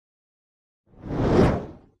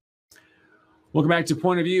Welcome back to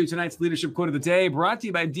Point of View. Tonight's leadership quote of the day brought to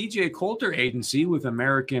you by DJ Coulter Agency with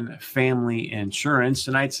American Family Insurance.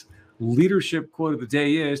 Tonight's leadership quote of the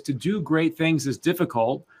day is, to do great things is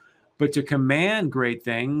difficult, but to command great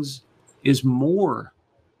things is more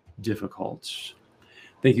difficult.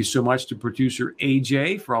 Thank you so much to producer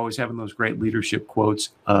AJ for always having those great leadership quotes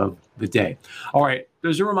of the day. All right,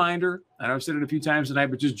 there's a reminder. I know I've said it a few times tonight,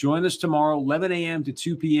 but just join us tomorrow, 11 a.m. to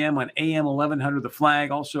 2 p.m. on AM 1100 The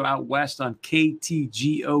Flag, also out west on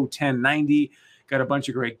KTGO 1090. Got a bunch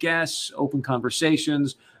of great guests, open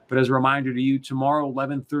conversations. But as a reminder to you, tomorrow,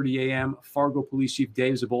 11:30 a.m., Fargo Police Chief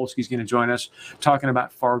Dave Zabolski is going to join us talking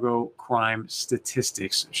about Fargo crime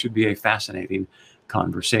statistics. Should be a fascinating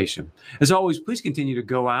conversation. As always, please continue to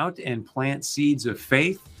go out and plant seeds of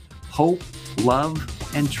faith, hope, love,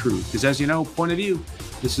 and truth. Because as you know, Point of View,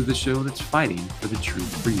 this is the show that's fighting for the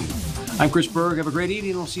truth for you. I'm Chris Berg. Have a great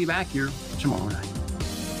evening. We'll see you back here tomorrow night.